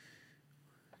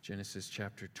Genesis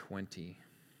chapter 20.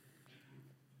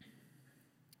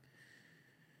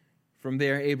 From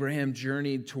there, Abraham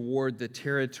journeyed toward the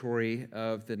territory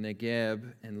of the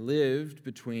Negeb and lived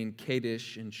between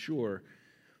Kadesh and Shur.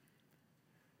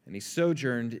 And he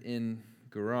sojourned in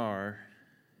Gerar.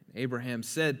 Abraham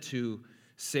said to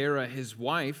Sarah, his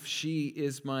wife,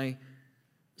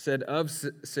 said of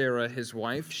Sarah, his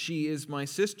wife, she is my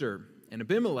sister. And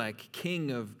Abimelech,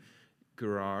 king of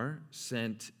Gerar,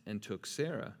 sent and took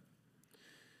Sarah.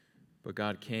 But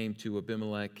God came to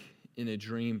Abimelech in a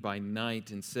dream by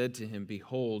night and said to him,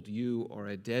 behold, you are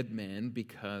a dead man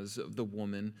because of the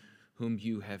woman whom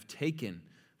you have taken,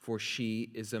 for she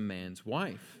is a man's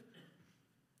wife.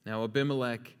 Now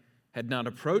Abimelech had not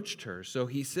approached her, so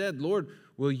he said, Lord,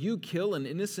 will you kill an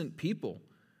innocent people?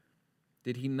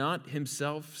 Did he not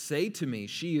himself say to me,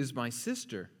 she is my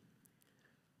sister?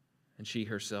 And she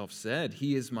herself said,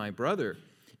 he is my brother.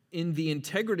 In the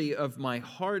integrity of my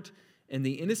heart and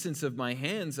the innocence of my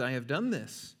hands, I have done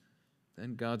this.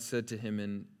 Then God said to him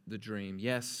in the dream,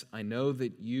 yes, I know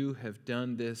that you have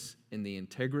done this in the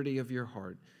integrity of your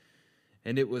heart,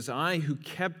 and it was I who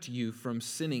kept you from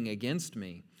sinning against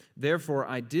me. Therefore,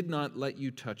 I did not let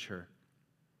you touch her.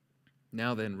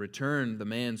 Now then, return the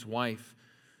man's wife,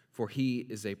 for he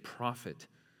is a prophet,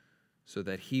 so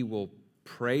that he will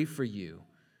pray for you,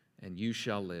 and you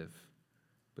shall live.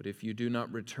 But if you do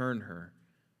not return her,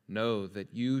 know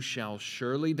that you shall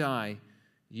surely die,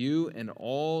 you and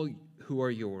all who are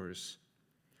yours.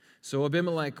 So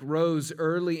Abimelech rose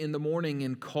early in the morning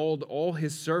and called all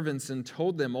his servants and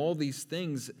told them all these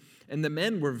things, and the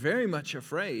men were very much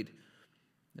afraid.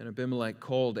 Then Abimelech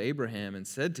called Abraham and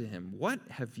said to him, what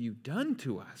have you done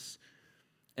to us?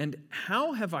 And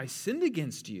how have I sinned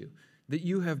against you, that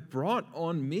you have brought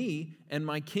on me and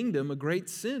my kingdom a great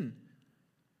sin?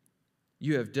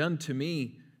 You have done to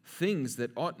me things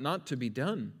that ought not to be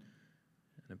done.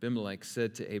 And Abimelech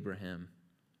said to Abraham,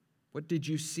 what did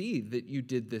you see that you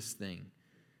did this thing?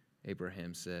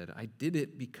 Abraham said, I did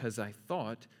it because I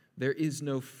thought there is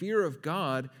no fear of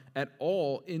God at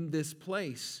all in this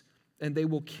place, and they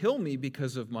will kill me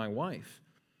because of my wife.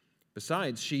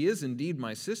 Besides, she is indeed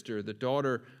my sister, the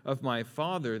daughter of my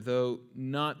father, though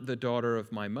not the daughter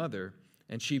of my mother,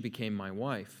 and she became my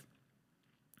wife.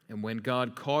 And when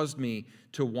God caused me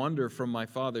to wander from my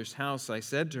father's house, I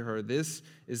said to her, this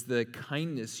is the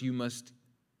kindness you must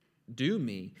do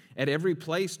me. At every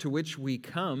place to which we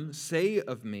come, say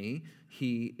of me,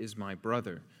 he is my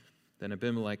brother. Then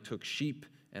Abimelech took sheep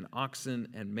and oxen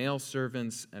and male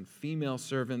servants and female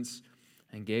servants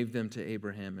and gave them to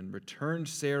Abraham and returned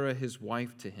Sarah his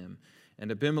wife to him. And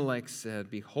Abimelech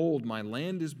said, behold, my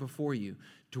land is before you.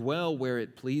 Dwell where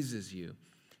it pleases you.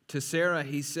 To Sarah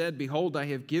he said, behold, I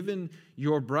have given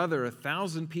your brother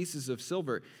 1,000 pieces of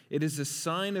silver. It is a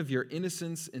sign of your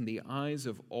innocence in the eyes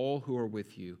of all who are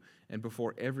with you, and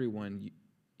before everyone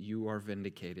you are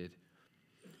vindicated.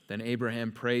 Then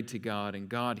Abraham prayed to God, and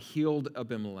God healed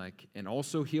Abimelech, and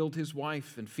also healed his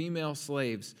wife and female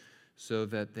slaves, so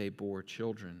that they bore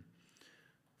children.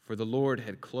 For the Lord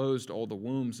had closed all the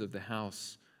wombs of the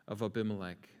house of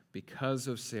Abimelech because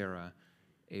of Sarah,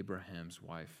 Abraham's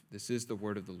wife. This is the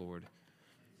word of the Lord.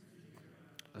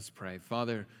 Let's pray.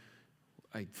 Father,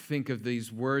 I think of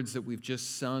these words that we've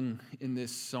just sung in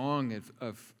this song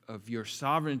of your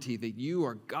sovereignty, that you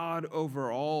are God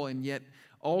over all, and yet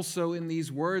also in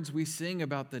these words we sing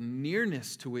about the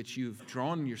nearness to which you've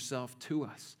drawn yourself to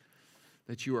us,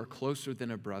 that you are closer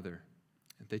than a brother,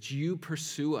 that you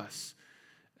pursue us,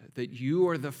 that you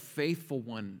are the faithful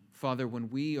one, Father, when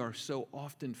we are so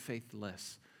often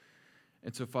faithless.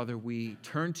 And so, Father, we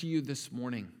turn to you this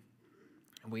morning,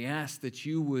 and we ask that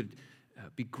you would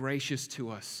be gracious to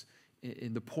us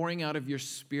in the pouring out of your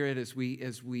Spirit as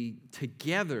we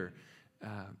together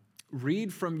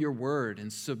read from your word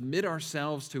and submit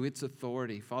ourselves to its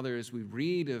authority. Father, as we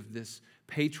read of this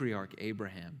patriarch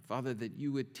Abraham, Father, that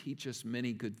you would teach us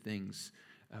many good things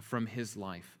from his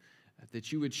life,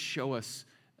 that you would show us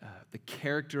the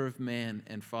character of man,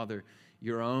 and Father,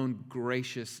 your own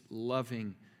gracious,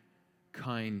 loving,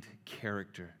 kind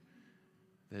character,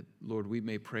 that, Lord, we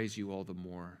may praise you all the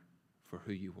more for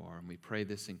who you are. And we pray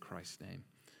this in Christ's name.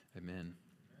 Amen.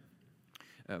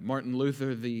 Martin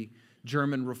Luther, the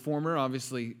German reformer,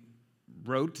 obviously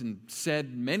wrote and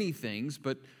said many things,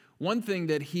 but one thing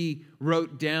that he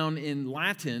wrote down in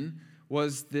Latin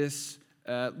was this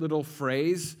little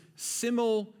phrase,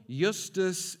 simul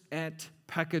justus et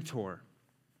peccator,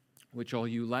 which all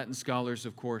you Latin scholars,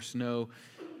 of course, know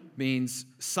means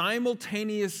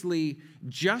simultaneously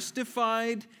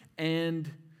justified and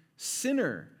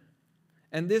sinner.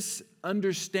 And this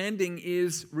understanding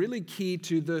is really key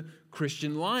to the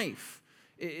Christian life.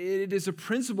 It is a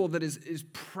principle that is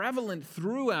prevalent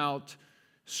throughout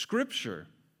Scripture.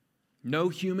 No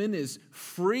human is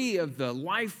free of the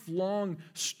lifelong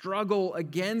struggle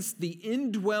against the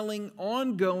indwelling,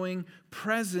 ongoing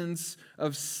presence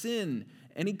of sin.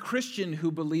 Any Christian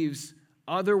who believes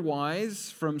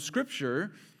otherwise from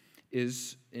Scripture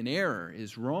is in error,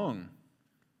 is wrong.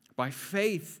 By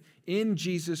faith in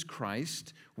Jesus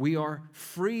Christ, we are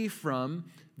free from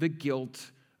the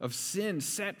guilt of sin,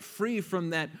 set free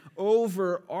from that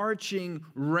overarching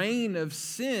reign of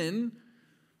sin,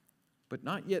 but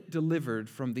not yet delivered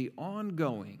from the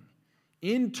ongoing,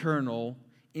 internal,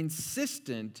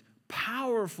 insistent,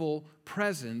 powerful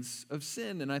presence of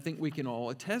sin. And I think we can all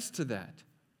attest to that.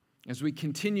 As we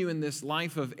continue in this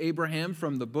life of Abraham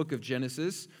from the book of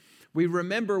Genesis, we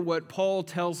remember what Paul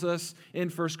tells us in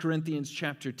 1 Corinthians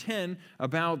chapter 10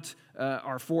 about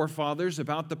our forefathers,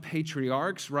 about the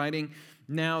patriarchs, writing,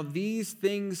 "Now these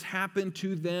things happened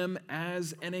to them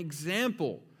as an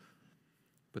example,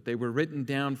 but they were written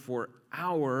down for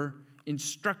our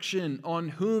instruction, on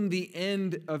whom the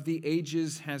end of the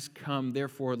ages has come.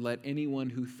 Therefore, let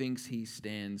anyone who thinks he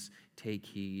stands take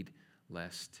heed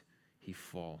lest he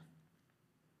fall."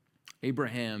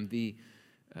 Abraham, the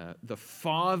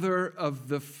father of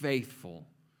the faithful,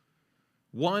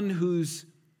 one whose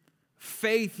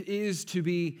faith is to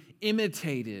be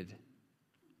imitated,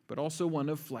 but also one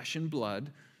of flesh and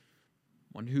blood,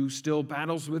 one who still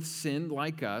battles with sin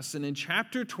like us. And in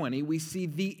chapter 20, we see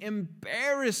the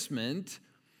embarrassment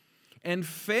and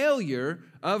failure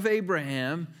of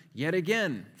Abraham yet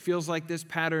again. Feels like this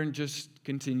pattern just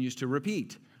continues to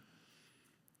repeat.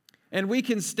 And we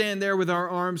can stand there with our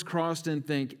arms crossed and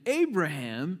think,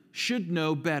 Abraham should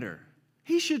know better.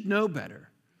 He should know better.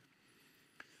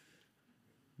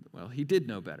 Well, he did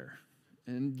know better,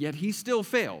 and yet he still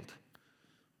failed.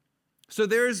 So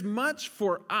there is much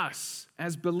for us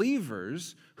as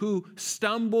believers who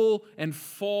stumble and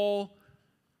fall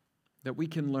that we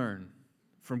can learn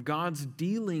from God's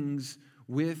dealings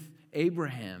with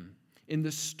Abraham in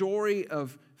the story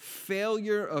of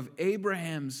failure of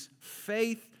Abraham's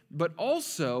faith, but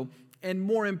also, and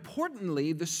more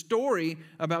importantly, the story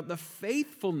about the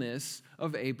faithfulness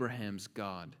of Abraham's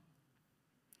God.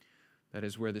 That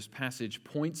is where this passage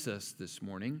points us this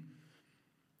morning.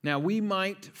 Now, we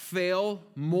might fail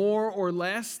more or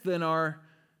less than our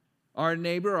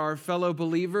neighbor, our fellow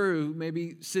believer who may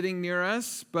be sitting near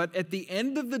us, but at the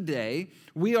end of the day,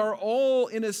 we are all,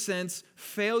 in a sense,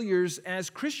 failures as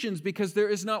Christians, because there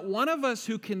is not one of us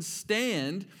who can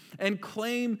stand and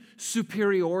claim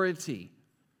superiority.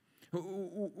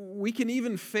 We can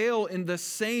even fail in the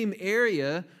same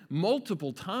area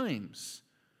multiple times.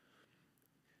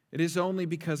 It is only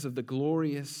because of the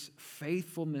glorious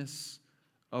faithfulness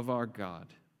of our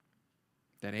God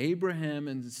that Abraham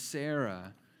and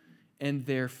Sarah and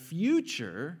their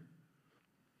future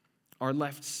are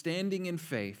left standing in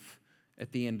faith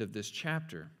at the end of this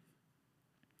chapter.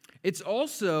 It's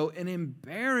also an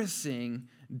embarrassing,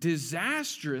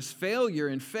 disastrous failure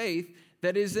in faith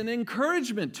that is an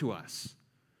encouragement to us,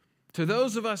 to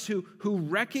those of us who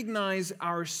recognize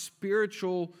our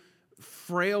spiritual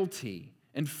frailty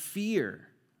and fear.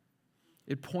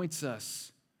 It points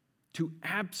us to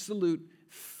absolute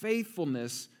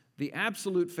faithfulness, the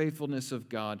absolute faithfulness of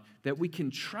God, that we can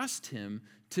trust Him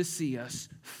to see us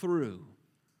through.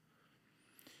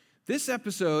 This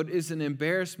episode is an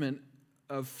embarrassment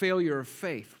of failure of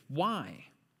faith. Why?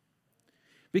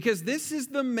 Because this is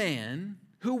the man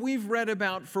who we've read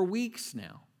about for weeks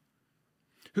now,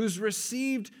 who's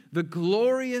received the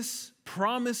glorious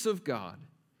promise of God.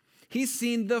 He's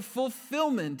seen the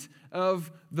fulfillment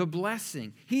of the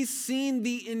blessing. He's seen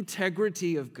the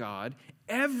integrity of God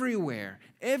everywhere.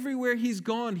 Everywhere he's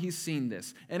gone, he's seen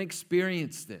this and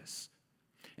experienced this.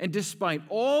 And despite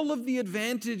all of the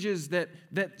advantages that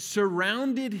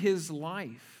surrounded his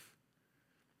life,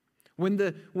 when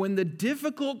the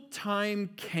difficult time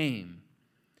came,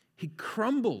 he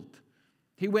crumbled.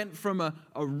 He went from a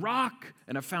rock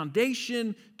and a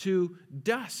foundation to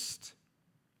dust.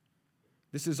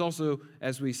 This is also,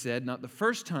 as we said, not the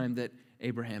first time that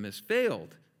Abraham has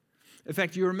failed. In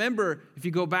fact, you remember, if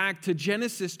you go back to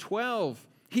Genesis 12,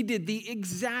 he did the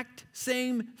exact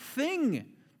same thing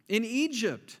in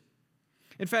Egypt.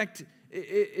 In fact,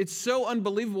 it's so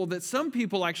unbelievable that some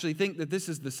people actually think that this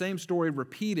is the same story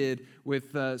repeated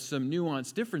with some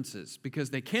nuanced differences, because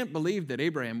they can't believe that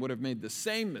Abraham would have made the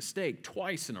same mistake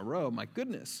twice in a row. My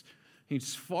goodness,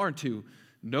 he's far too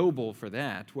noble for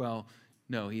that. Well,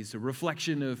 no, he's a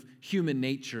reflection of human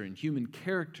nature and human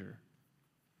character.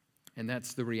 And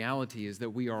that's the reality, is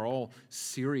that we are all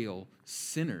serial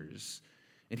sinners.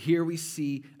 And here we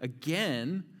see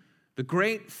again the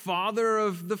great father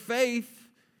of the faith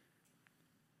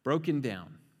broken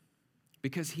down,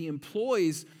 because he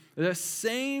employs the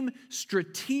same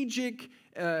strategies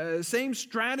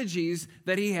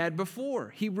that he had before.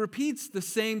 He repeats the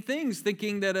same things,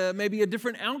 thinking that maybe a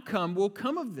different outcome will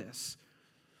come of this.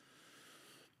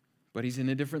 But he's in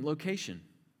a different location,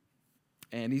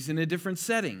 and he's in a different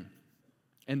setting.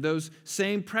 And those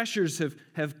same pressures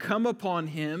have come upon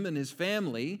him and his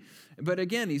family. But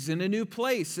again, he's in a new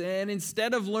place. And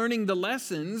instead of learning the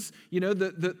lessons,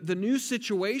 the new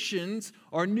situations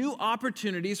are new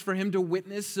opportunities for him to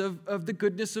witness of the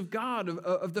goodness of God,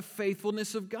 of the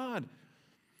faithfulness of God.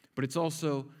 But it's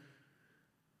also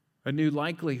a new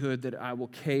likelihood that I will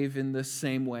cave in the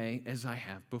same way as I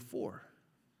have before.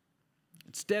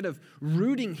 Instead of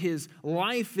rooting his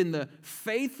life in the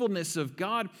faithfulness of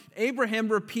God, Abraham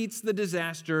repeats the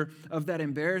disaster of that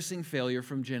embarrassing failure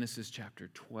from Genesis chapter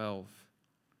 12.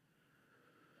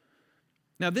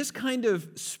 Now, this kind of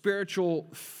spiritual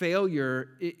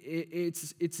failure,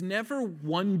 it's never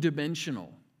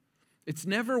one-dimensional. It's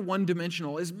never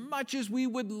one-dimensional. As much as we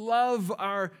would love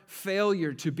our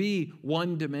failure to be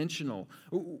one-dimensional,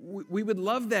 we would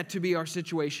love that to be our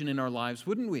situation in our lives,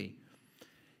 wouldn't we?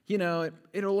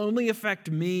 It'll only affect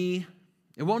me.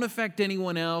 It won't affect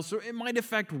anyone else, or it might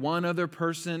affect one other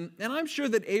person. And I'm sure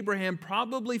that Abraham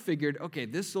probably figured, okay,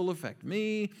 this will affect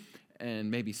me and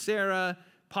maybe Sarah,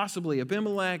 possibly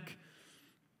Abimelech.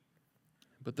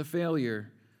 But the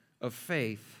failure of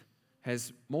faith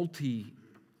has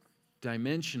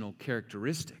multi-dimensional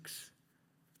characteristics.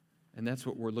 And that's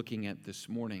what we're looking at this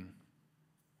morning.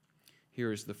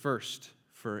 Here is the first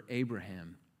for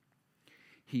Abraham.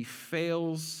 He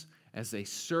fails as a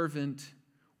servant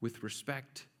with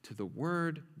respect to the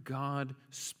word God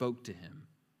spoke to him.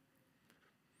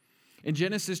 In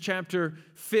Genesis chapter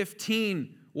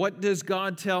 15, what does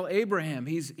God tell Abraham?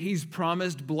 He's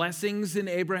promised blessings in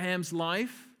Abraham's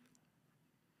life.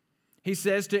 He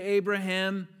says to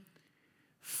Abraham,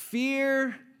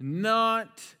 "Fear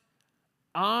not,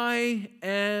 I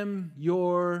am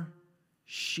your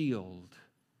shield,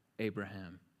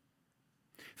 Abraham."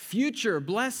 Future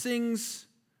blessings,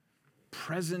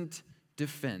 present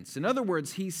defense. In other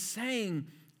words, he's saying,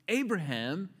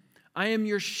 Abraham, I am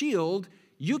your shield.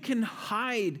 You can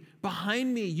hide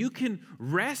behind me. You can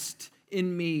rest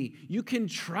in me. You can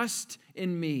trust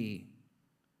in me.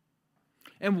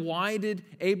 And why did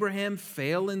Abraham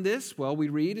fail in this? Well, we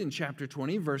read in chapter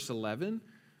 20, verse 11,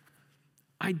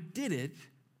 I did it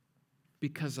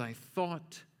because I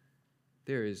thought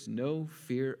there is no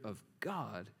fear of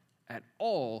God at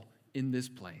all in this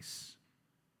place.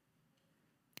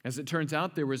 As it turns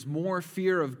out, there was more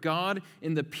fear of God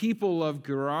in the people of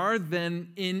Gerar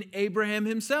than in Abraham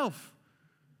himself.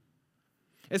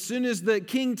 As soon as the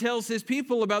king tells his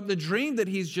people about the dream that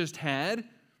he's just had,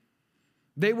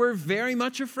 they were very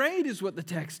much afraid, is what the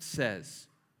text says.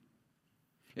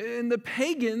 And the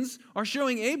pagans are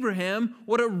showing Abraham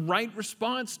what a right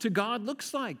response to God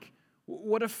looks like,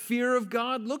 what a fear of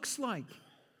God looks like.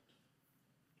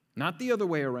 Not the other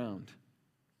way around.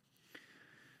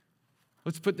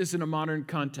 Let's put this in a modern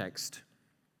context.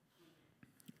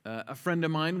 A friend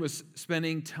of mine was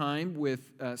spending time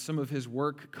with some of his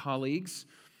work colleagues,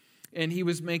 and he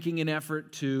was making an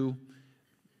effort to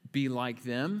be like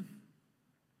them.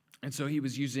 And so he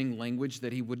was using language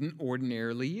that he wouldn't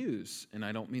ordinarily use, and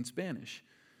I don't mean Spanish.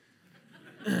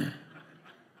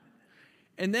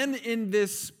 And then in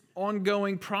this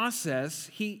ongoing process,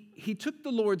 he took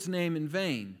the Lord's name in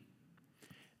vain.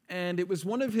 And it was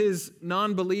one of his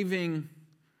non-believing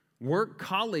work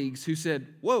colleagues who said,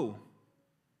 "Whoa,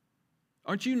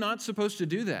 aren't you not supposed to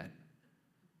do that?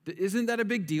 Isn't that a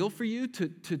big deal for you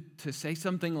to say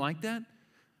something like that?"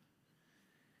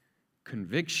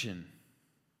 Conviction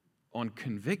on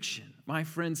conviction. My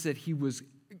friend said he was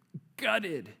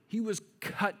gutted. He was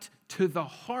cut to the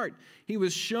heart. He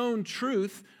was shown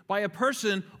truth by a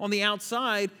person on the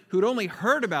outside who'd only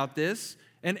heard about this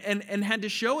and had to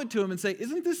show it to him and say,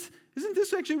 isn't this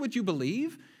actually what you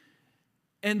believe?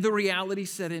 And the reality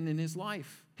set in his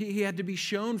life. He had to be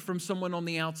shown from someone on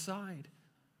the outside.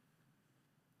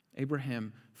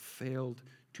 Abraham failed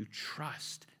to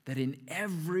trust that in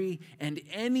every and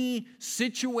any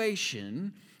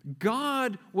situation,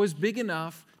 God was big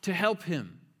enough to help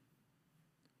him.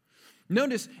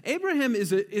 Notice, Abraham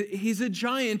he's a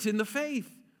giant in the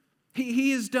faith. He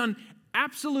has done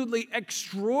absolutely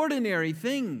extraordinary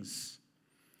things.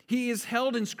 He is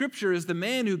held in Scripture as the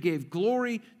man who gave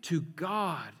glory to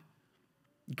God.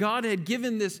 God had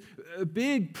given this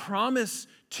big promise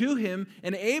to him,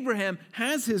 and Abraham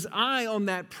has his eye on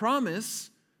that promise.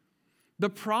 The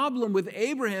problem with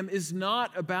Abraham is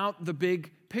not about the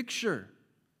big picture.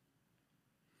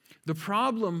 The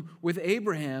problem with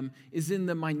Abraham is in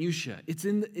the minutia. It's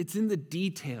in the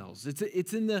details.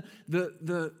 It's in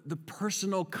the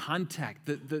personal contact,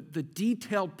 the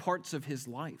detailed parts of his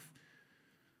life.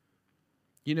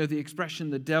 You know the expression,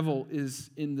 the devil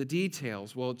is in the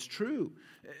details. Well, it's true.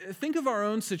 Think of our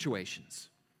own situations.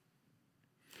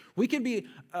 We can be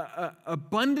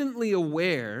abundantly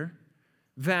aware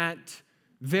that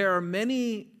there are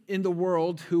many in the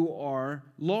world who are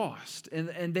lost,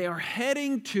 and they are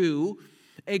heading to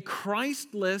a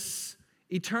Christless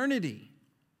eternity.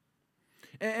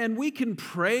 And we can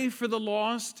pray for the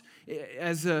lost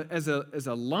as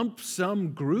a lump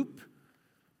sum group.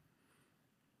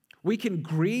 We can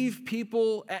grieve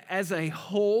people as a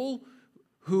whole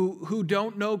who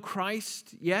don't know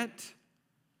Christ yet.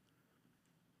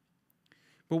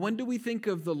 But when do we think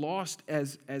of the lost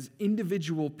as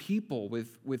individual people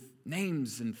with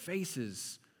names and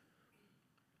faces?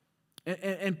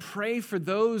 And pray for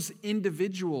those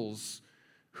individuals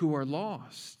who are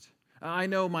lost. I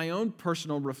know my own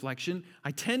personal reflection,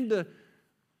 I tend to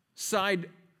side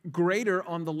greater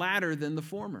on the latter than the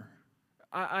former.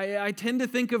 I tend to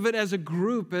think of it as a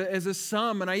group, as a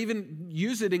sum, and I even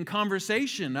use it in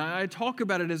conversation. I talk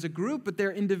about it as a group, but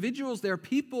they're individuals, they're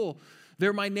people,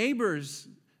 they're my neighbors,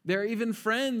 they're even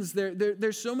friends.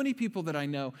 There's so many people that I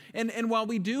know. And while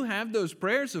we do have those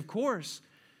prayers, of course,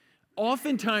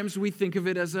 oftentimes we think of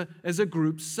it as a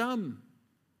group sum.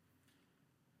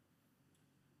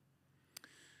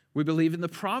 We believe in the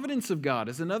providence of God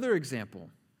as another example.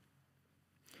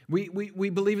 We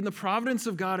believe in the providence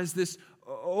of God as this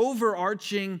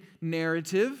overarching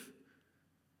narrative,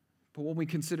 but when we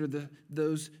consider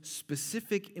those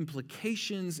specific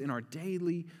implications in our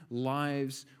daily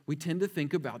lives, we tend to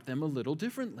think about them a little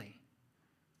differently.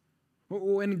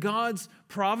 When God's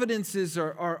providences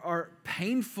are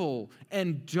painful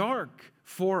and dark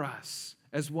for us,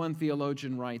 as one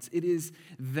theologian writes, it is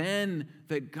then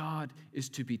that God is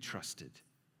to be trusted,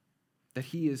 that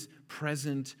He is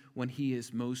present when He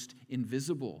is most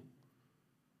invisible.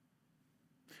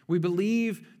 We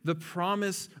believe the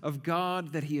promise of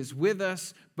God that He is with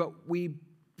us, but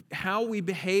how we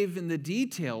behave in the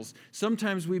details,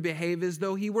 sometimes we behave as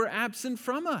though He were absent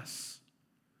from us.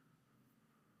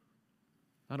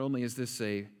 Not only is this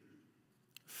a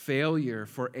failure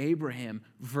for Abraham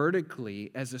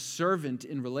vertically as a servant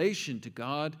in relation to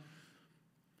God,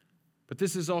 but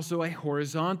this is also a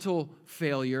horizontal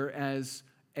failure as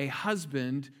a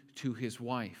husband to his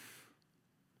wife.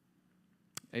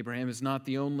 Abraham is not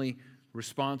the only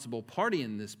responsible party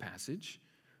in this passage,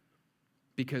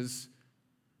 because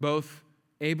both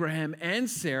Abraham and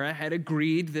Sarah had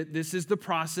agreed that this is the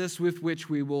process with which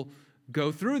we will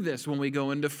go through this when we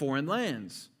go into foreign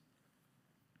lands.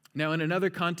 Now, in another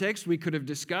context, we could have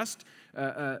discussed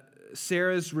what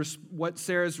Sarah's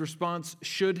response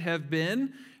should have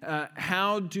been.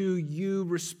 How do you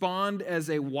respond as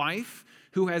a wife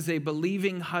who has a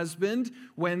believing husband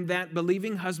when that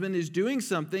believing husband is doing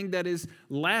something that is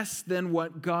less than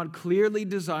what God clearly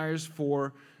desires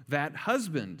for that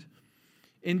husband?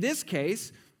 In this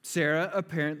case, Sarah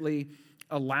apparently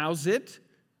allows it.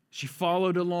 She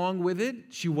followed along with it.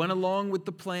 She went along with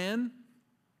the plan.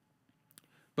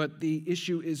 But the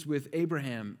issue is with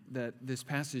Abraham that this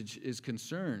passage is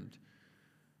concerned,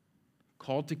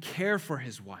 called to care for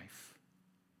his wife.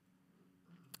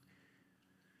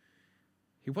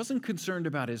 He wasn't concerned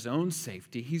about his own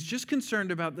safety. He's just concerned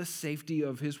about the safety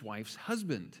of his wife's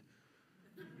husband.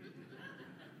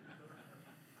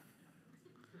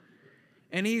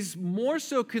 And he's more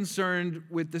so concerned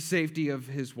with the safety of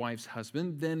his wife's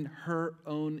husband than her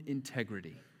own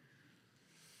integrity.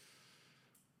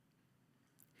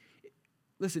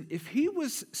 Listen, if he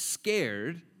was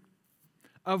scared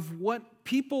of what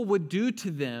people would do to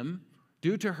them,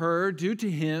 do to her, do to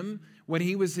him when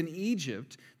he was in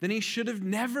Egypt, then he should have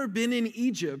never been in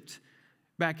Egypt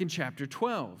back in chapter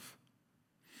 12.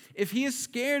 If he is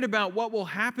scared about what will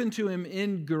happen to him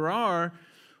in Gerar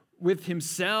with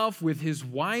himself, with his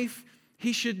wife,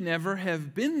 he should never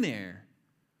have been there.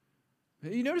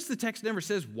 You notice the text never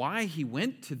says why he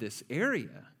went to this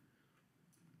area.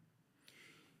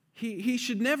 He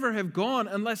should never have gone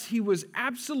unless he was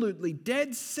absolutely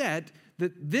dead set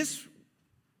that this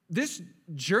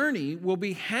journey will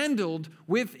be handled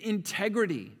with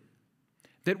integrity.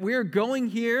 That we're going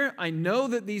here, I know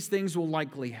that these things will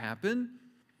likely happen,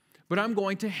 but I'm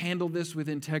going to handle this with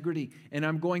integrity, and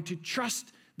I'm going to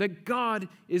trust that God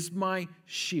is my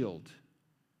shield.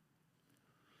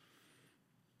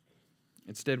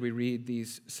 Instead, we read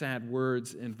these sad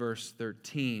words in verse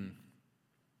 13.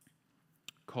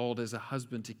 Called as a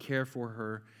husband to care for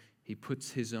her, he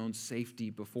puts his own safety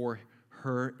before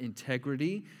her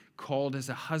integrity. Called as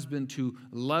a husband to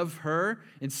love her,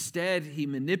 instead he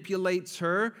manipulates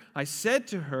her. I said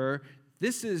to her,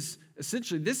 this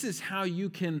is how you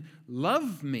can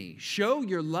love me. Show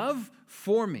your love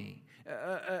for me.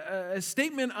 A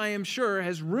statement, I am sure,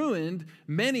 has ruined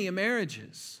many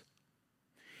marriages.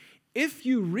 If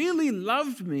you really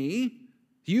loved me,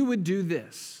 you would do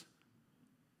this.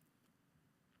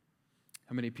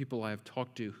 How many people I have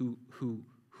talked to who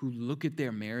look at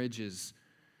their marriages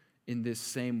in this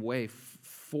same way,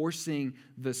 forcing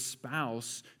the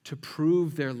spouse to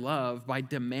prove their love by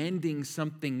demanding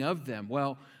something of them.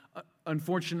 Well,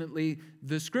 unfortunately,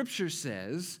 the scripture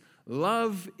says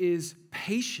love is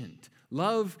patient.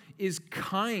 Love is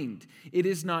kind. It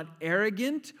is not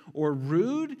arrogant or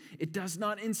rude. It does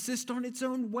not insist on its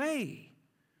own way.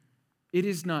 It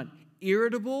is not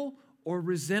irritable or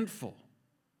resentful.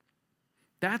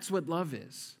 That's what love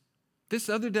is. This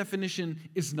other definition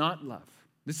is not love.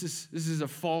 This is a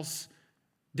false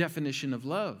definition of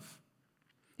love.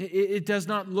 It does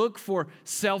not look for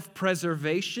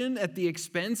self-preservation at the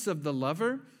expense of the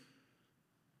lover.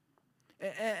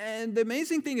 And the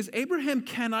amazing thing is, Abraham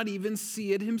cannot even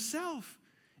see it himself.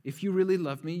 If you really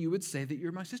love me, you would say that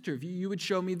you're my sister. If you would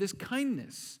show me this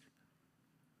kindness.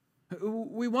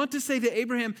 We want to say to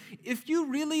Abraham, if you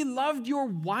really loved your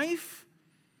wife,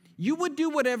 you would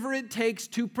do whatever it takes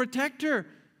to protect her,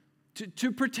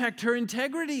 to protect her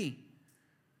integrity.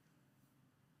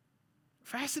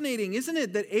 Fascinating, isn't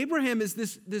it, that Abraham is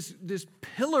this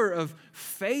pillar of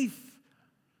faith,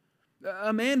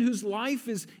 a man whose life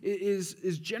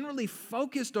is generally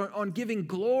focused on giving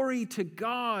glory to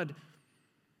God.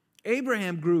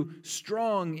 Abraham grew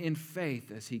strong in faith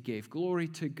as he gave glory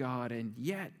to God. And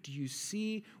yet, do you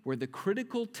see where the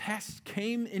critical tests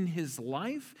came in his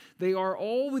life? They are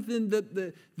all within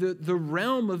the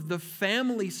realm of the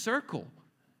family circle.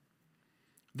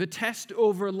 The test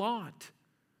over Lot.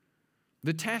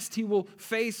 The test he will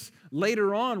face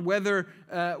later on, whether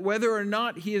or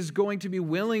not he is going to be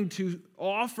willing to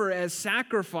offer as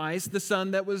sacrifice the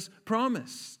son that was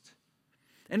promised.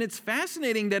 And it's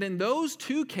fascinating that in those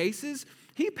two cases,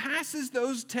 he passes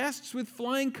those tests with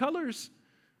flying colors.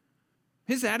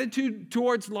 His attitude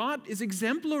towards Lot is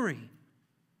exemplary.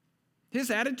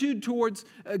 His attitude towards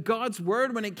God's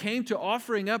word when it came to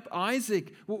offering up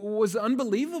Isaac was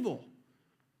unbelievable.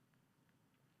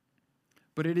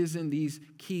 But it is in these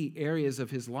key areas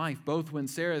of his life, both when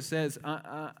Sarah says,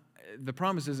 the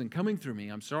promise isn't coming through me,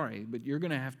 I'm sorry, but you're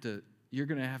going to have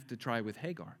to try with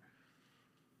Hagar.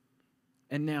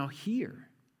 And now here,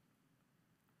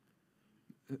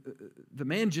 the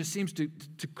man just seems to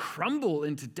crumble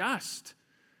into dust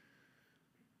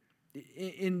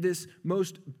in this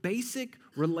most basic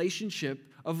relationship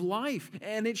of life.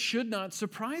 And it should not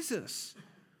surprise us,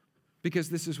 because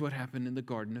this is what happened in the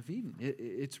Garden of Eden.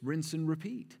 It's rinse and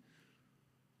repeat.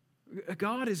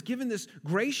 God has given this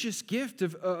gracious gift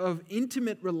of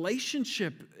intimate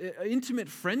relationship, intimate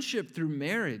friendship through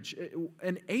marriage,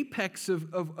 an apex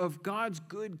of God's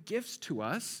good gifts to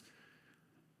us.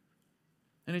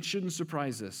 And it shouldn't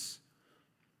surprise us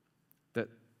that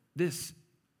this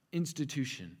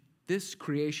institution, this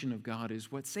creation of God, is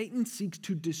what Satan seeks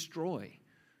to destroy.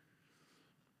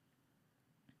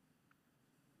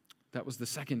 That was the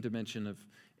second dimension of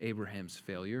Abraham's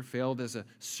failure. Failed as a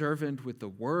servant with the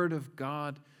word of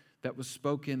God that was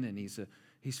spoken, and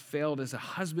he's failed as a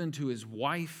husband to his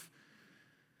wife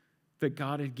that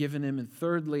God had given him. And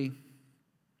thirdly,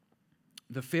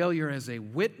 the failure as a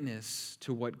witness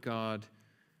to what God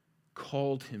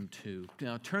called him to.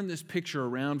 Now turn this picture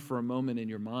around for a moment in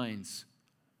your minds.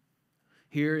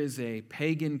 Here is a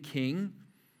pagan king.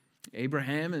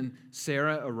 Abraham and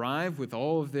Sarah arrive with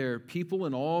all of their people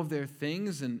and all of their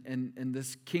things, and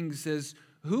this king says,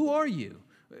 "Who are you?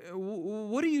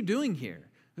 What are you doing here?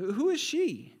 Who is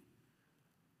she?"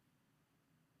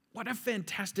 What a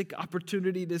fantastic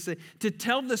opportunity to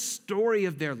tell the story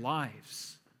of their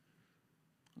lives.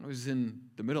 I was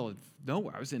in the middle of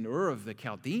nowhere. I was in Ur of the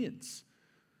Chaldeans.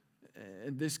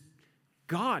 And this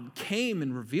God came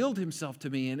and revealed himself to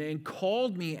me and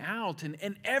called me out.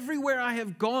 And everywhere I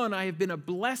have gone, I have been a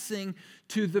blessing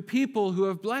to the people who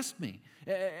have blessed me.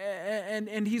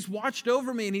 And he's watched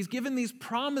over me, and he's given these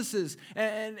promises,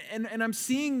 and I'm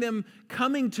seeing them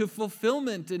coming to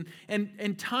fulfillment.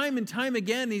 And time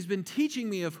again, he's been teaching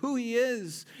me of who he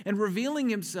is and revealing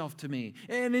himself to me.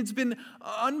 And it's been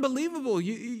unbelievable.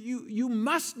 You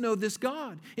must know this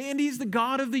God. And he's the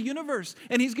God of the universe.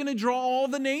 And he's going to draw all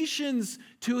the nations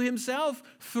to himself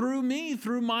through me,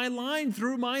 through my line,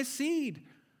 through my seed.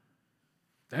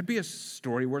 That'd be a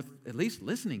story worth at least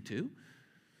listening to.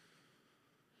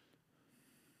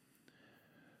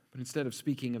 But instead of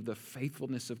speaking of the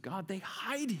faithfulness of God, they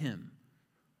hide him.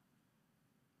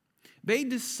 They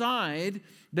decide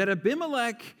that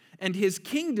Abimelech and his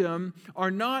kingdom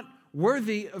are not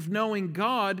worthy of knowing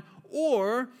God,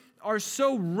 or are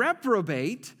so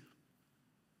reprobate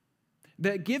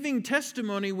that giving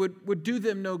testimony would do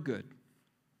them no good.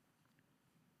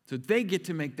 So they get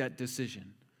to make that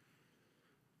decision.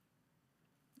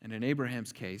 And in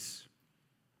Abraham's case,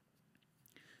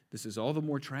 this is all the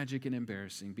more tragic and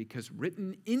embarrassing because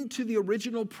written into the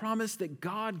original promise that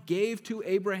God gave to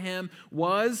Abraham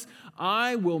was,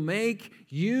 I will make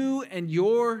you and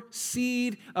your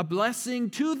seed a blessing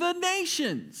to the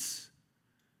nations.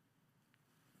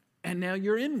 And now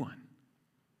you're in one.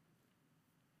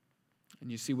 And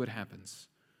you see what happens.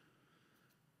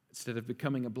 Instead of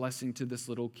becoming a blessing to this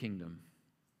little kingdom,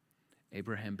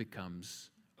 Abraham becomes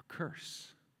a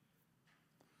curse.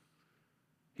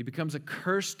 He becomes a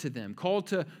curse to them, called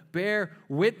to bear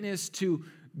witness to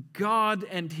God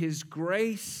and his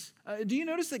grace. Do you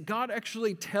notice that God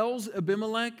actually tells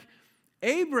Abimelech,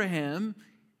 Abraham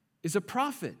is a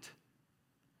prophet?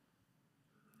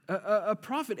 A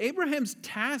prophet. Abraham's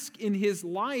task in his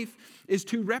life is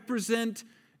to represent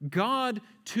God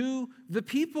to the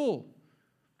people,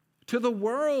 to the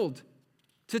world,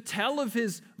 to tell of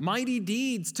his mighty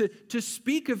deeds, to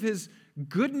speak of his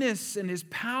goodness and his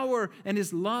power and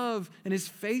his love and his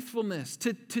faithfulness,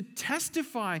 to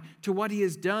testify to what he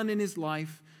has done in his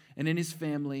life and in his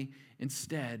family.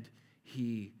 Instead,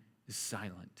 he is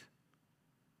silent.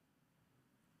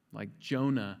 Like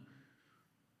Jonah,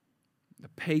 the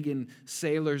pagan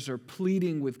sailors are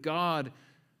pleading with God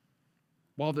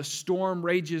while the storm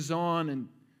rages on, and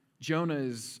Jonah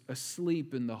is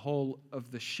asleep in the hull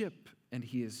of the ship, and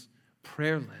he is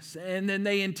prayerless. And then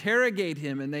they interrogate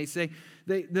him, and they say,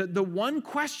 the one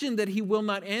question that he will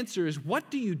not answer is,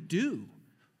 what do you do?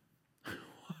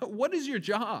 What is your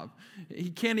job? He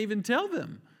can't even tell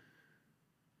them.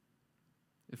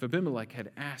 If Abimelech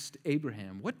had asked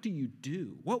Abraham, what do you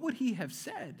do? What would he have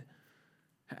said?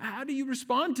 How do you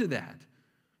respond to that?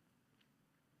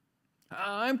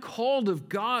 I'm called of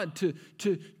God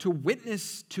to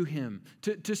witness to him,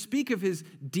 to speak of his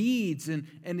deeds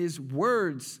and his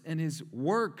words and his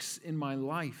works in my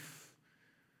life.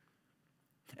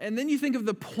 And then you think of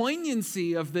the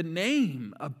poignancy of the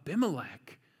name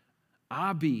Abimelech.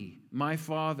 Abi, my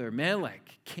father.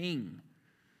 Melech, king.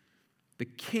 The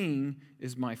king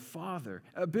is my father.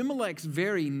 Abimelech's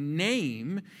very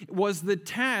name was the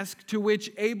task to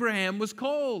which Abraham was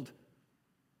called.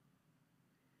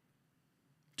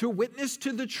 To witness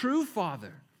to the true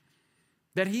Father,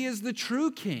 that he is the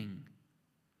true King.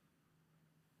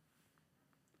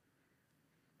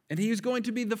 And he is going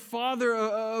to be the father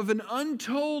of an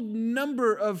untold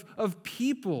number of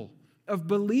people, of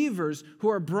believers who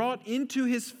are brought into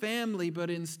his family,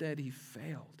 but instead he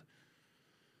failed.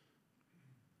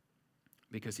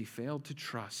 Because he failed to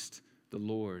trust the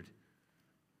Lord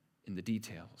in the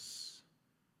details.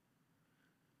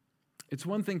 It's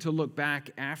one thing to look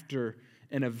back after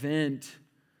an event,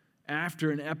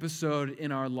 after an episode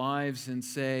in our lives and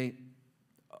say,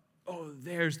 oh,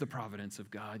 there's the providence of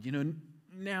God. You know,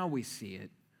 now we see it.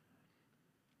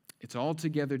 It's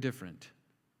altogether different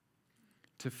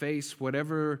to face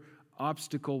whatever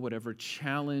obstacle, whatever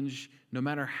challenge, no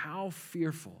matter how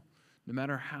fearful, no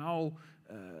matter how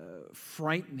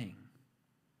frightening,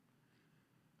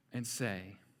 and say,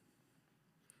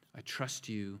 I trust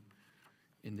you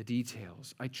in the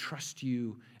details. I trust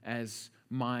you as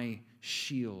my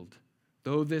shield.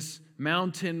 Though this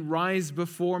mountain rise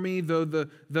before me, though the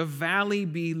valley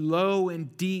be low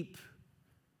and deep,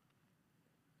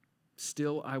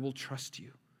 still I will trust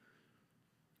you.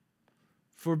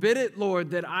 Forbid it,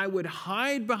 Lord, that I would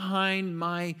hide behind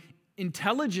my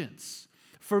intelligence.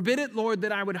 Forbid it, Lord,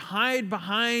 that I would hide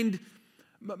behind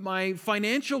my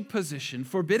financial position.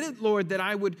 Forbid it, Lord, that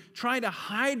I would try to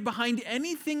hide behind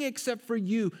anything except for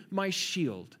you, my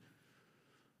shield,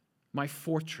 my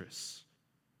fortress.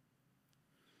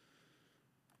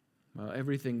 Well,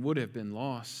 everything would have been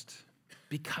lost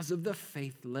because of the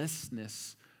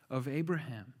faithlessness of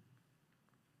Abraham,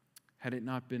 had it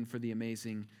not been for the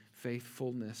amazing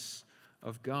faithfulness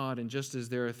of God. And just as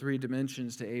there are three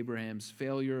dimensions to Abraham's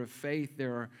failure of faith,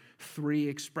 there are three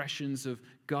expressions of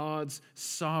God's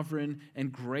sovereign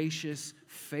and gracious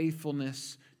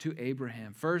faithfulness to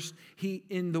Abraham. First,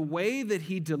 in the way that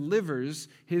he delivers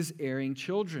his erring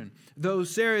children. Though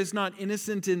Sarah is not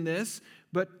innocent in this,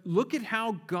 but look at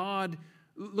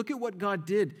what God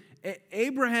did.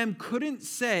 Abraham couldn't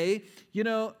say,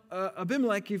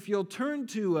 Abimelech, if you'll turn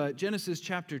to Genesis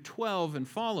chapter 12 and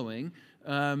following,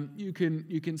 you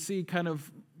can see kind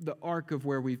of the arc of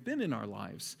where we've been in our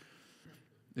lives.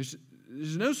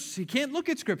 He can't look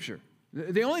at Scripture.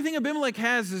 The only thing Abimelech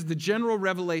has is the general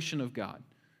revelation of God.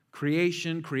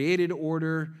 Creation, created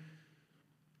order.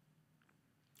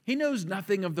 He knows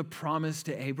nothing of the promise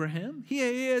to Abraham.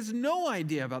 He has no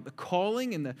idea about the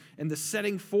calling and the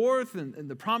setting forth and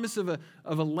the promise of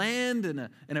a land and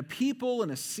a people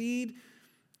and a seed.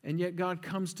 And yet God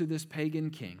comes to this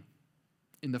pagan king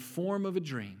in the form of a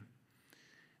dream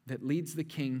that leads the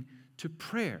king to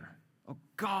prayer. Oh,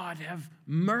 God, have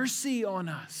mercy on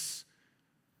us.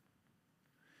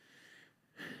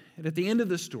 And at the end of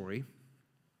the story,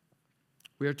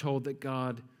 we are told that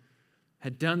God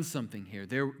had done something here.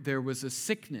 There was a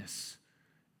sickness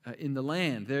in the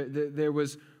land. There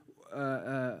was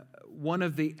one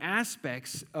of the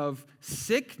aspects of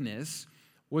sickness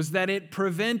was that it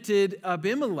prevented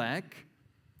Abimelech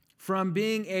from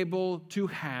being able to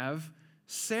have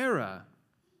Sarah.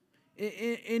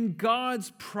 In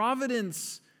God's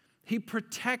providence, he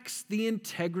protects the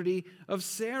integrity of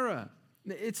Sarah.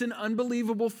 It's an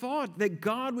unbelievable thought that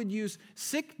God would use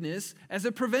sickness as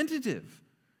a preventative,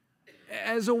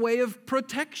 as a way of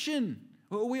protection.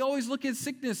 We always look at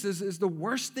sickness as the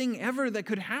worst thing ever that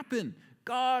could happen.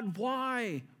 God,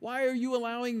 why? Why are you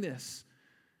allowing this?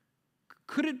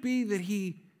 Could it be that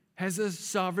he has a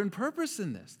sovereign purpose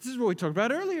in this? This is what we talked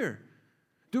about earlier.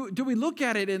 Do we look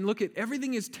at it and look at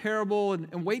everything is terrible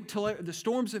and wait till the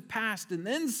storms have passed and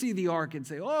then see the ark and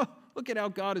say, oh, look at how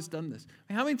God has done this?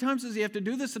 How many times does he have to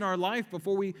do this in our life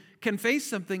before we can face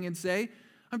something and say,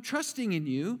 I'm trusting in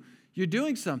you. You're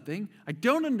doing something. I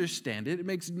don't understand it. It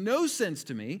makes no sense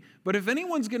to me. But if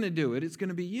anyone's going to do it, it's going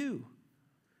to be you.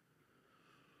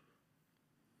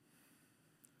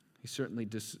 He certainly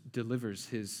delivers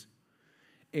his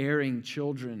erring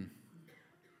children.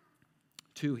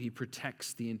 Two, he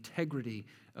protects the integrity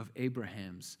of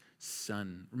Abraham's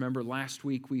son. Remember last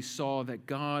week we saw that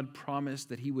God promised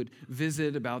that he would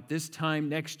visit about this time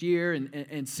next year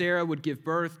and Sarah would give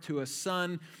birth to a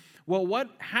son. Well, what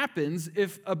happens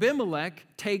if Abimelech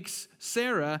takes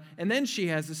Sarah and then she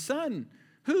has a son?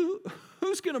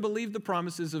 Who's going to believe the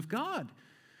promises of God?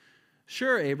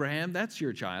 Sure, Abraham, that's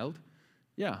your child.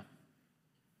 Yeah.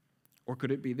 Or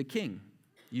could it be the king?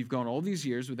 You've gone all these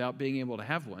years without being able to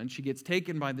have one. She gets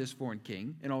taken by this foreign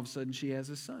king, and all of a sudden she has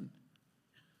a son.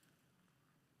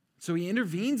 So he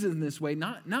intervenes in this way,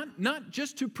 not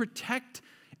just to protect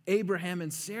Abraham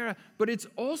and Sarah, but it's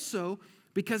also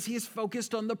because he is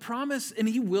focused on the promise, and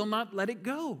he will not let it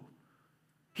go.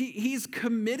 He's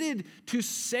committed to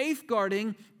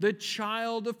safeguarding the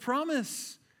child of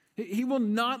promise. He will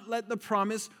not let the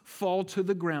promise fall to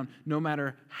the ground, no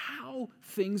matter how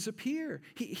things appear.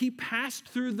 He passed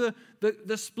through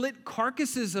the split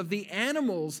carcasses of the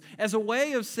animals as a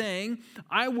way of saying,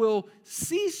 I will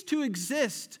cease to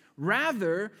exist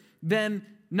rather than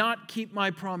not keep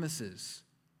my promises.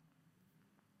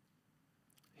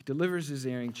 He delivers his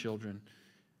erring children.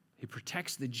 He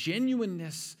protects the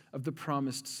genuineness of the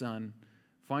promised son.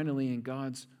 Finally, in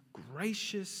God's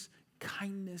gracious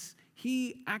kindness,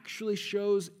 he actually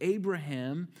shows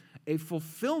Abraham a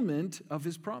fulfillment of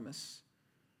his promise.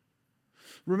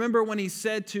 Remember when he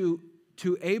said to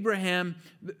Abraham,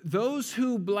 those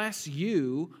who bless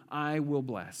you, I will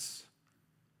bless.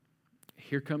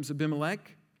 Here comes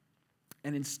Abimelech,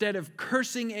 and instead of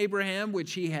cursing Abraham,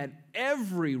 which he had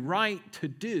every right to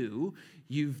do,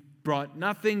 you've brought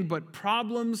nothing but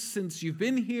problems since you've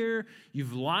been here,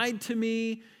 you've lied to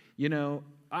me,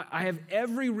 I have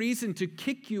every reason to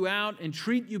kick you out and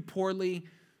treat you poorly.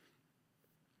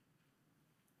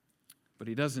 But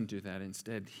he doesn't do that.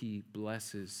 Instead, he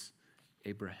blesses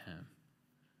Abraham.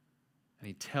 And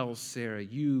he tells Sarah,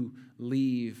 you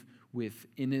leave with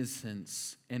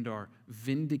innocence and are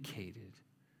vindicated.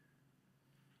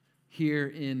 Here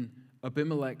in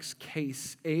Abimelech's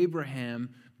case,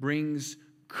 Abraham brings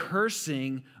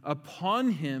cursing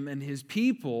upon him and his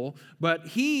people, but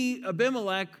he,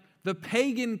 Abimelech, the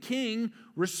pagan king,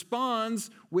 responds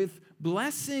with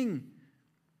blessing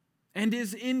and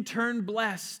is in turn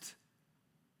blessed.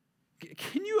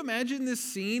 Can you imagine this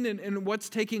scene and what's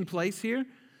taking place here?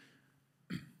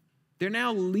 They're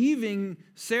now leaving,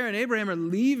 Sarah and Abraham are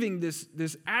leaving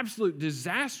this absolute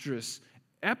disastrous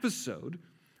episode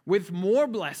with more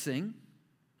blessing,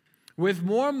 with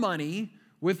more money,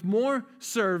 with more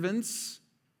servants.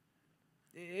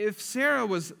 If Sarah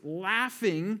was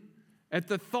laughing at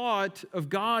the thought of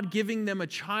God giving them a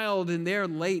child in their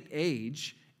late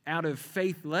age out of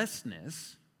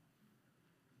faithlessness,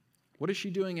 what is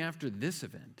she doing after this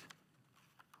event?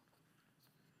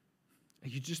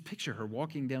 You just picture her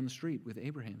walking down the street with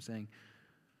Abraham saying,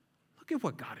 look at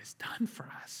what God has done for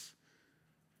us.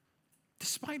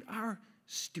 Despite our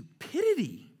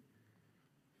stupidity,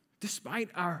 despite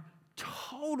our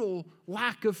total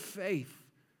lack of faith,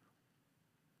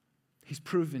 He's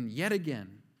proven yet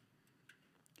again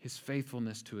His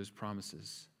faithfulness to His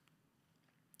promises.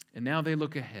 And now they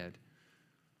look ahead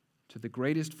to the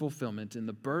greatest fulfillment in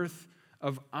the birth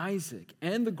of Isaac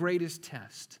and the greatest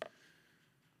test,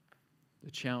 the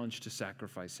challenge to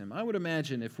sacrifice him. I would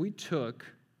imagine if we took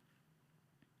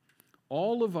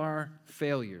all of our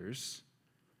failures,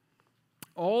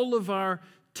 all of our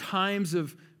times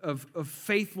of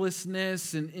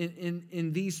faithlessness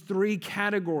in these three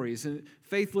categories,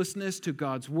 faithlessness to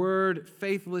God's word,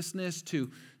 faithlessness to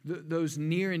those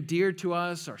near and dear to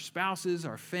us, our spouses,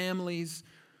 our families,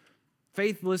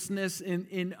 faithlessness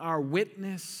in our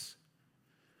witness,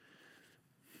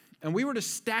 and we were to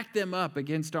stack them up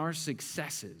against our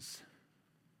successes,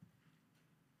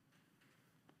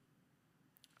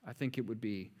 I think it would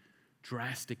be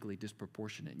drastically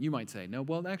disproportionate. You might say, no,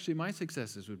 well, actually, my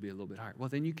successes would be a little bit higher. Well,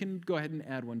 then you can go ahead and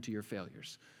add one to your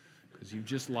failures, because you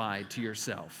just lied to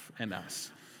yourself and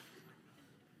us.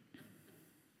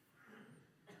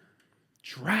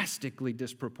 Drastically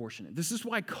disproportionate. This is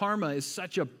why karma is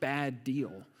such a bad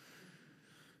deal.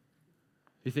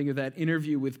 You think of that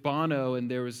interview with Bono,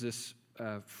 and there was this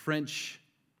French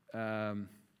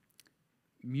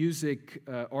music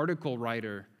article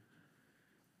writer.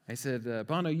 I said,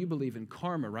 Bono, you believe in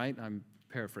karma, right? I'm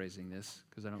paraphrasing this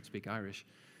because I don't speak Irish.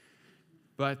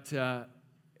 But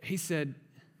he said,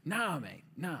 no, mate,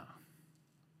 no,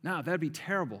 that'd be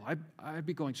terrible. I'd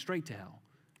be going straight to hell.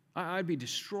 I'd be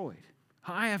destroyed.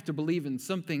 I have to believe in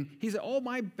something. He said, oh,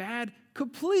 my bad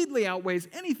completely outweighs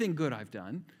anything good I've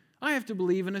done. I have to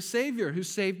believe in a Savior who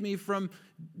saved me from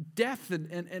death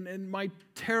and my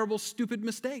terrible, stupid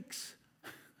mistakes.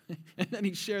 And then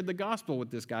he shared the gospel with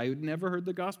this guy who'd never heard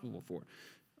the gospel before.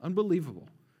 Unbelievable.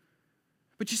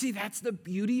 But you see, that's the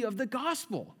beauty of the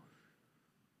gospel.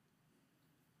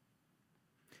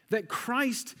 That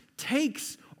Christ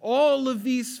takes all of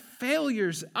these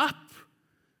failures up,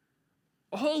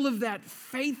 all of that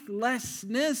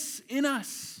faithlessness in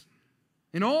us,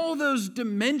 and all those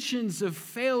dimensions of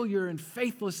failure and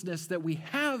faithlessness that we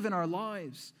have in our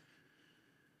lives.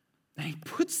 And He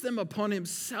puts them upon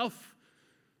Himself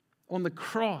on the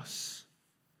cross.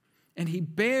 And He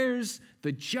bears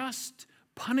the just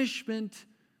punishment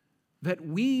that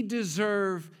we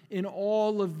deserve in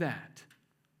all of that.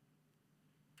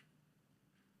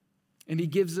 And He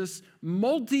gives us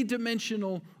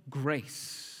multidimensional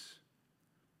grace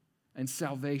and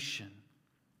salvation.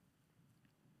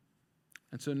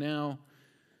 And so now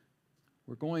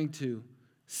we're going to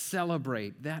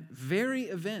celebrate that very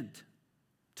event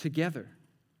together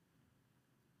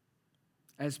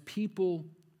as people,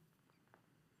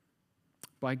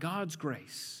 by God's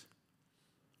grace,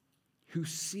 who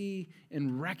see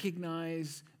and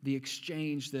recognize the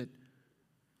exchange that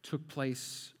took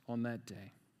place on that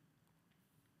day.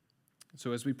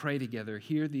 So as we pray together,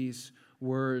 hear these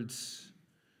words.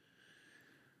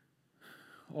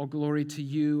 All glory to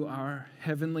you, our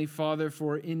heavenly Father,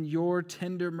 for in your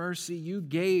tender mercy you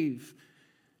gave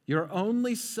your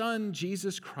only Son,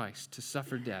 Jesus Christ, to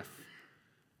suffer death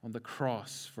on the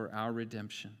cross for our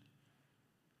redemption,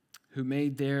 who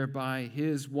made there by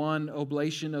His one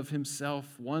oblation of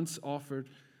Himself once offered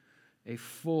a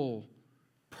full,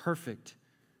 perfect,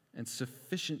 and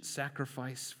sufficient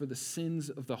sacrifice for the sins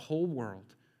of the whole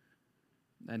world,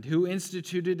 and who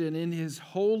instituted and in His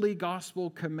holy gospel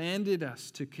commanded us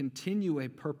to continue a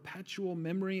perpetual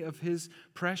memory of His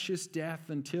precious death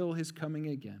until His coming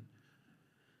again.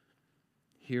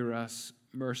 Hear us,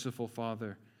 merciful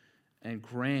Father, and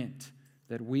grant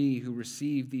that we who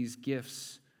receive these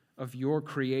gifts of your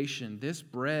creation, this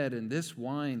bread and this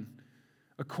wine,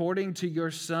 according to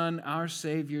your Son, our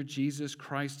Savior, Jesus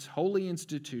Christ's holy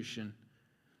institution,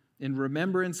 in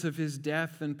remembrance of His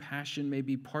death and passion, may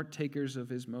be partakers of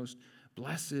His most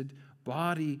blessed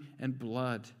body and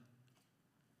blood,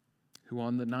 who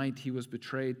on the night He was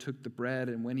betrayed took the bread,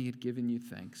 and when He had given you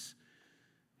thanks,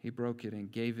 He broke it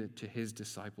and gave it to His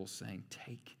disciples, saying,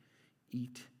 take,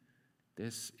 eat,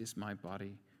 this is my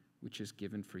body, which is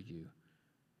given for you.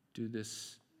 Do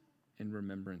this in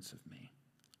remembrance of me."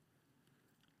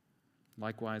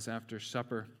 Likewise, after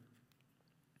supper,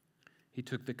 he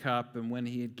took the cup, and when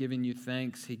he had given you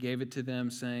thanks, he gave it to them,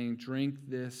 saying, "Drink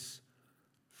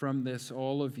from this,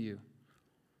 all of you,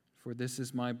 for this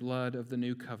is my blood of the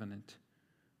new covenant,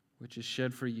 which is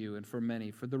shed for you and for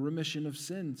many for the remission of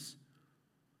sins.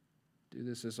 Do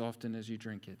this as often as you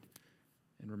drink it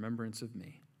in remembrance of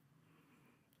me."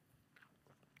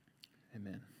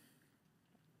 Amen.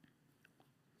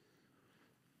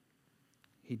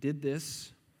 He did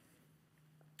this,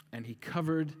 and he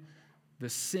covered the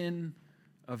sin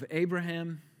of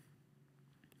Abraham,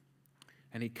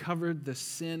 and he covered the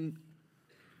sin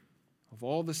of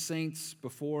all the saints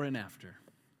before and after.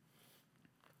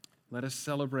 Let us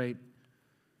celebrate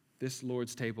this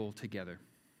Lord's table together.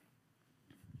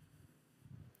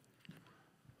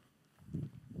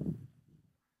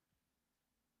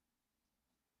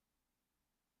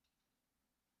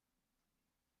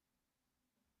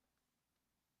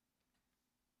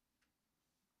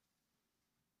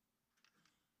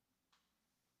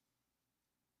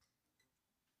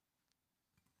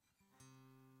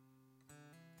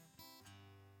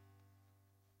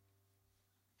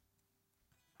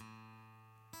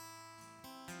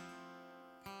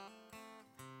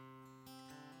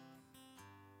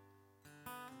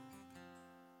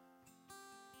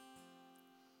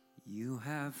 You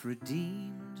have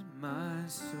redeemed my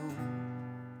soul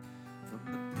from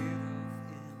the pit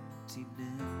of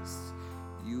emptiness.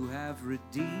 You have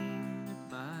redeemed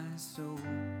my soul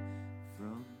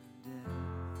from death.